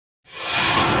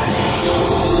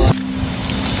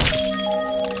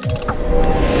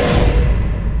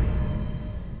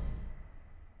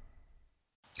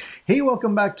Hey,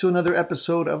 welcome back to another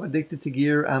episode of Addicted to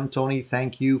Gear. I'm Tony.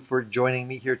 Thank you for joining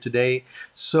me here today.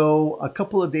 So a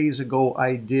couple of days ago,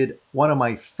 I did one of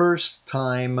my first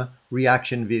time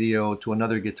reaction video to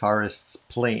another guitarist's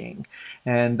playing,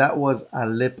 and that was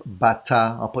Alip Ba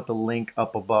Ta. I'll put the link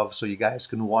up above so you guys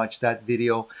can watch that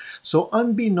video. So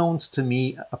unbeknownst to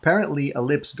me, apparently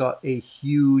Alip's got a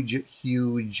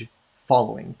huge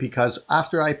following, because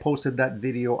after I posted that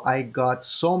video, I got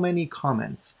so many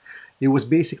comments. It was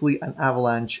basically an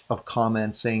avalanche of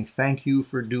comments saying, thank you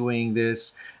for doing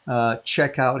this.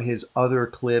 Check out his other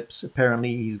clips.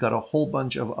 Apparently, he's got a whole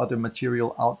bunch of other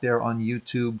material out there on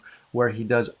YouTube where he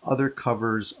does other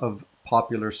covers of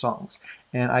popular songs.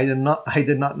 And I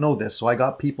did not know this. So I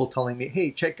got people telling me, hey,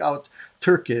 check out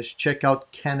Turkish, check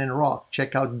out Canon Rock,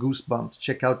 check out Goosebumps,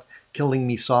 check out Killing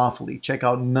Me Softly, check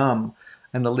out Numb.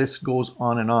 And the list goes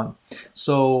on and on.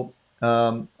 So,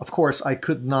 of course, I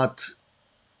could not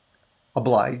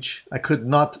oblige. I could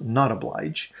not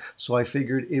oblige. So I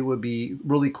figured it would be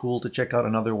really cool to check out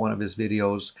another one of his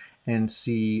videos and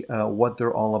see what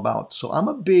they're all about. So I'm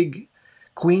a big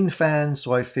Queen fan,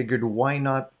 so I figured why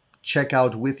not check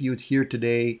out with you here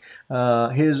today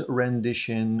his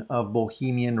rendition of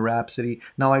Bohemian Rhapsody.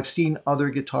 Now, I've seen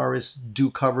other guitarists do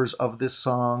covers of this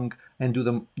song and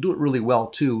do it really well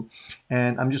too,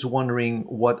 and I'm just wondering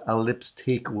what Alip's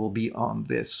take will be on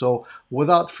this. So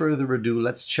without further ado,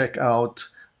 let's check out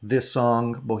this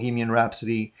song, Bohemian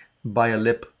Rhapsody by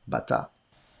Alip Ba Ta.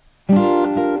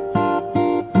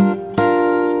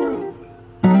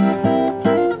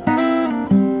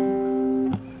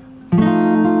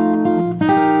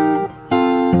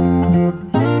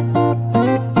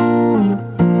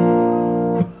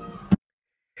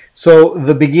 So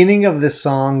the beginning of this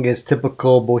song is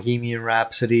typical Bohemian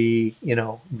Rhapsody, you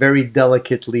know, very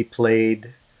delicately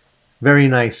played. Very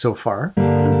nice so far.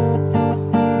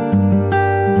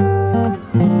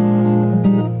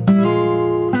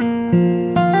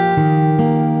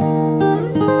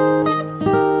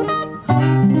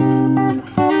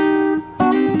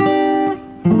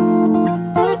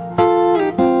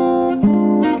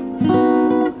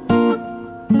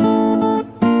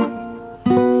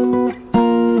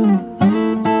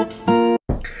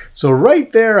 So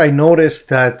right there, I noticed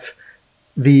that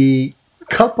the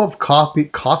cup of coffee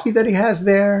that he has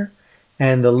there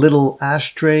and the little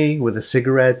ashtray with a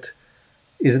cigarette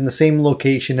is in the same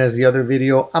location as the other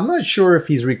video. I'm not sure if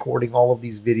he's recording all of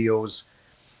these videos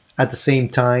at the same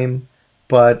time,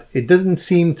 but it doesn't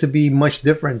seem to be much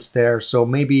difference there. So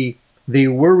maybe they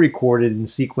were recorded in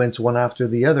sequence one after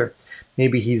the other.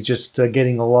 Maybe he's just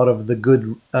getting a lot of the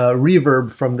good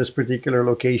reverb from this particular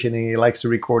location, and he likes to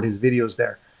record his videos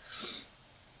there.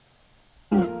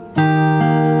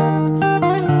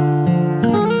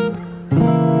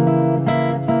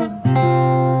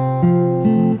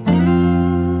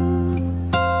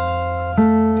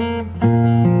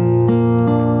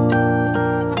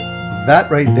 That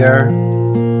right there,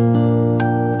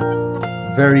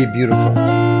 very beautiful.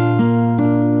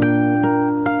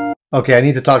 Okay, I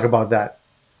need to talk about that.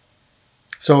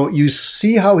 So you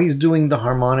see how he's doing the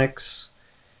harmonics.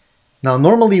 Now,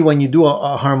 normally when you do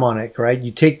a harmonic, right,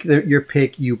 you take your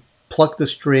pick, you pluck the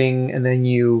string, and then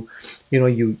you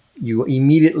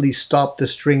immediately stop the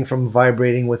string from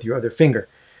vibrating with your other finger.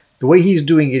 The way he's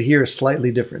doing it here is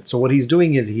slightly different. So what he's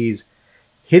doing is he's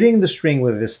hitting the string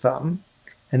with his thumb,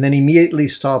 and then immediately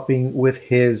stopping with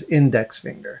his index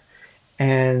finger.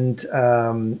 And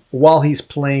while he's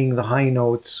playing the high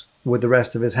notes with the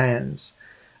rest of his hands,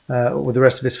 with the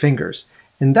rest of his fingers.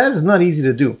 And that is not easy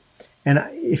to do. And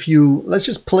let's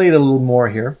just play it a little more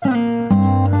here.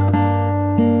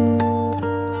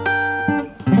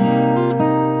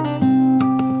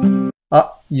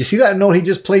 You see that note he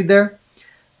just played there?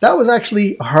 That was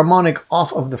actually a harmonic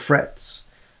off of the frets,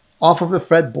 off of the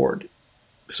fretboard.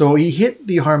 So he hit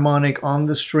the harmonic on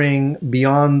the string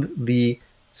beyond the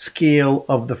scale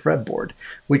of the fretboard,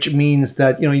 which means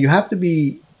that, you have to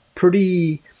be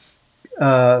pretty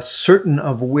certain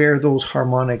of where those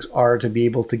harmonics are to be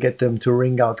able to get them to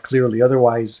ring out clearly.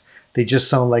 Otherwise, they just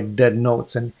sound like dead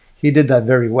notes, and he did that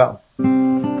very well.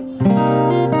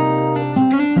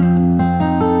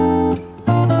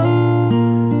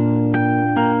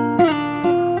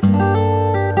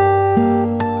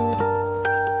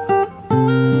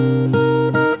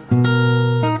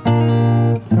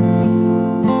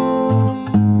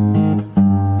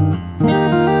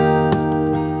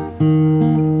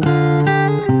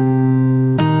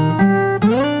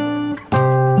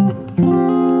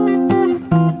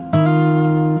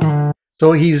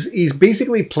 So he's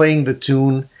basically playing the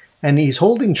tune And he's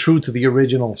holding true to the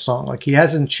original song. Like, he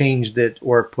hasn't changed it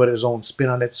or put his own spin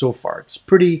on it so far. It's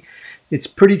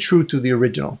pretty true to the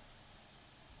original.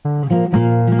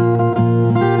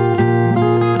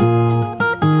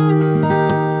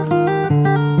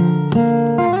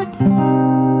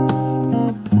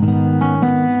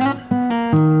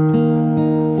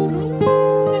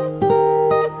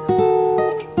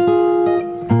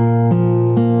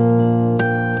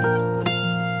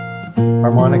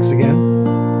 Harmonics again.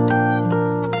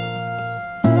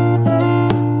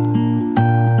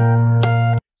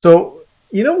 So,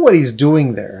 you know what he's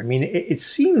doing there? I mean, it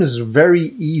seems very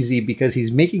easy because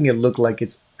he's making it look like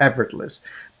it's effortless.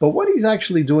 But what he's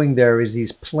actually doing there is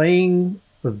he's playing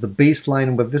the bass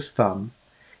line with his thumb.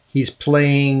 He's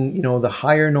playing, you know, the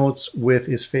higher notes with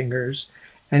his fingers.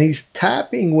 And he's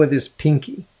tapping with his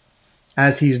pinky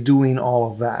as he's doing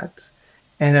all of that.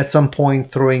 And at some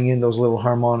point throwing in those little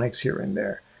harmonics here and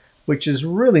there, which is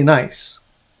really nice.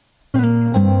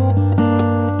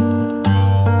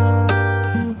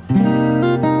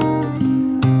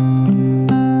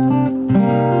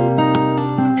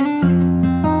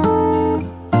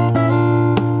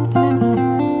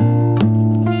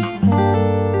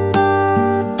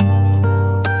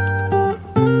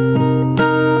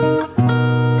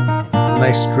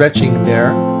 Nice stretching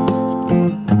there.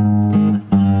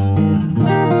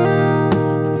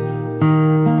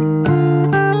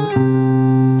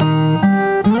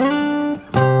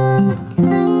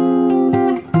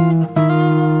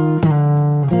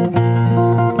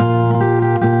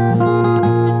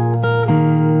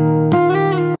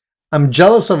 I'm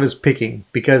jealous of his picking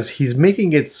because he's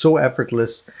making it so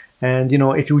effortless. And you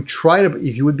know, if you would try to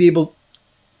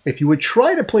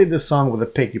play this song with a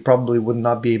pick, you probably would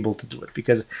not be able to do it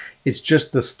because it's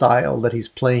just the style that he's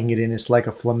playing it in. It's like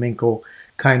a flamenco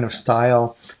kind of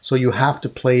style. So you have to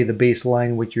play the bass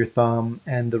line with your thumb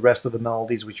and the rest of the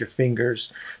melodies with your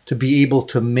fingers to be able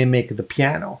to mimic the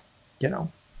piano, you know,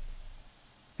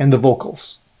 and the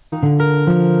vocals.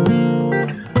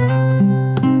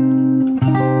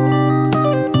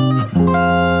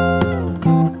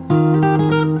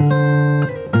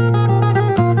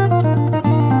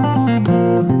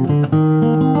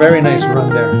 Very nice run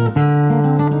there.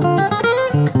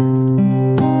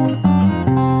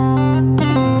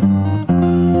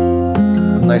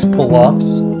 Nice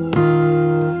pull-offs,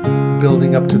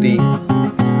 building up to the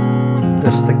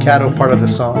staccato part of the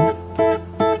song.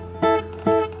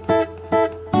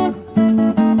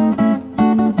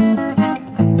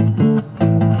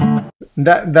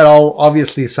 That all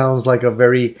obviously sounds like a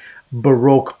very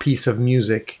Baroque piece of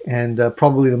music, and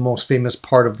probably the most famous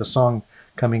part of the song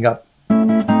coming up.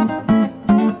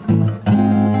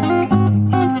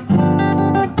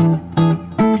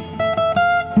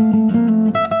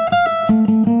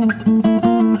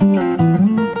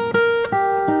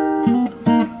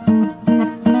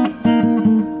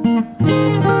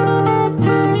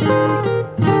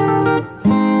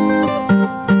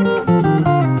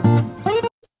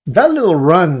 That little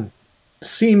run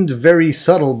seemed very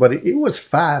subtle, but it was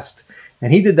fast,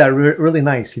 and he did that really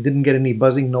nice. He didn't get any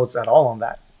buzzing notes at all on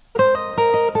that.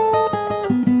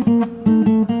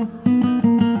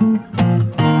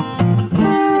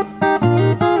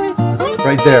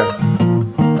 Right there.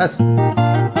 That's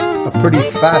a pretty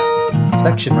fast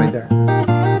section right there.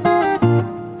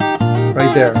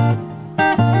 Right there.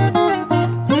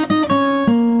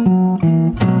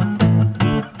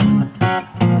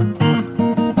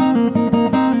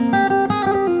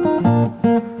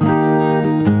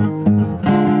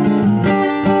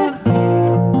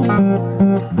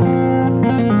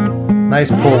 Nice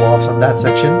pull-offs on that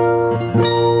section.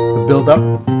 The build-up.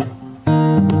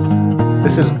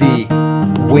 This is the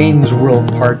Wayne's World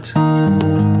part. See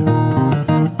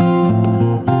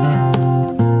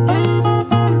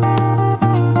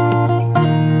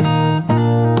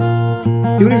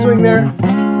what he's doing there?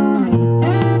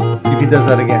 See if he does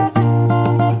that again.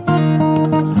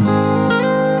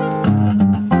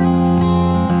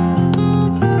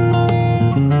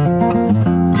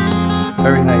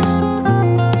 Very nice.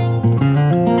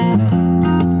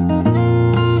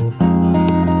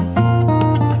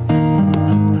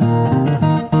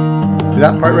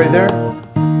 That part right there.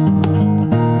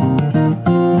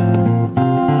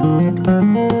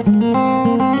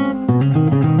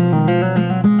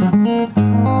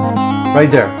 Right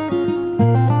there.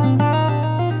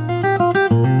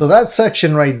 So that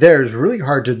section right there is really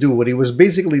hard to do. What he was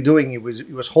basically doing, he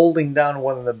was holding down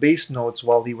one of the bass notes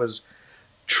while he was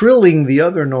trilling the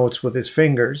other notes with his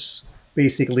fingers,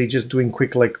 basically just doing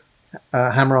quick like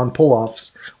hammer-on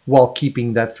pull-offs while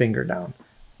keeping that finger down.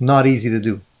 Not easy to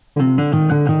do.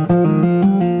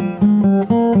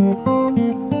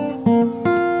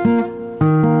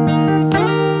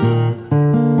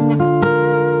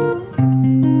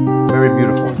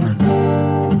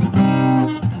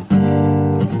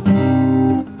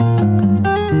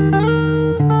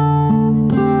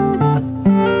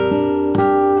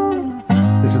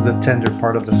 tender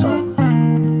part of the song.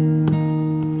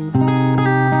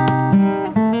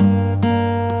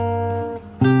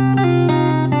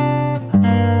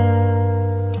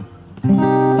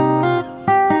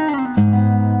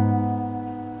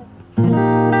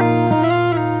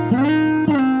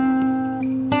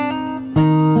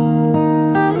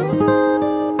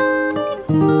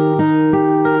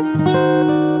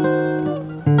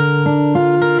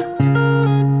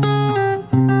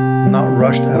 Not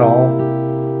rushed at all.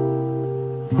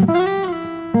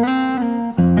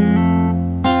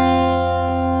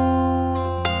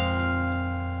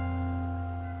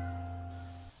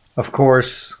 Of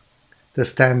course, the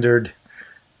standard,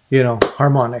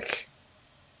 harmonic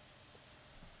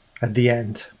at the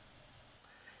end.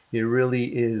 It really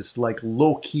is like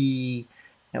low-key.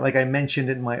 And like I mentioned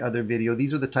in my other video,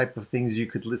 these are the type of things you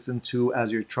could listen to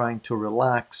as you're trying to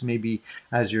relax, maybe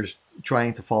as you're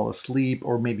trying to fall asleep,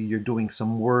 or maybe you're doing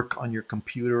some work on your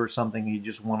computer or something and you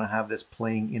just want to have this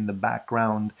playing in the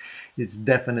background. It's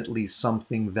definitely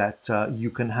something that you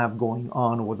can have going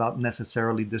on without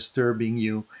necessarily disturbing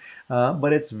you.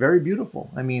 But it's very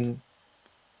beautiful. I mean,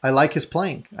 I like his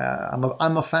playing.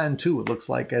 I'm a fan too, it looks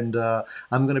like, and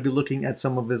I'm going to be looking at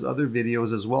some of his other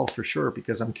videos as well for sure,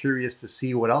 because I'm curious to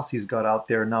see what else he's got out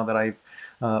there now that I've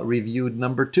reviewed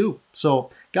number 2. So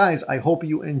guys, I hope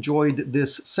you enjoyed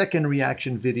this second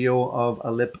reaction video of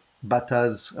Alip Ba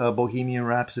Ta's Bohemian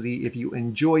Rhapsody. If you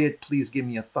enjoy it, please give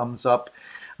me a thumbs up.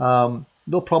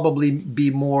 There'll probably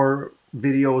be more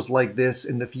videos like this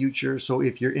in the future, so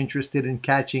if you're interested in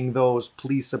catching those,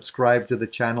 please subscribe to the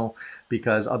channel,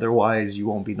 because otherwise you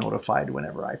won't be notified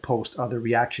whenever I post other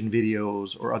reaction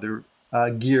videos or other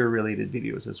gear related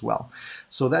videos as well.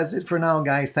 So that's it for now,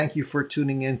 guys. Thank you for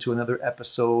tuning in to another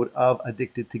episode of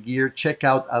Addicted to Gear. Check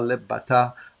out Alip Ba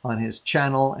Ta on his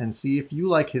channel and see if you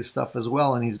like his stuff as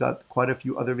well, and he's got quite a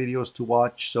few other videos to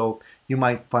watch, so you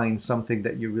might find something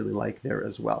that you really like there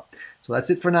as well. So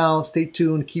that's it for now. Stay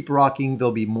tuned, keep rocking.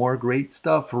 There'll be more great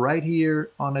stuff right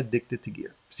here on Addicted to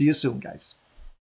Gear. See you soon, guys.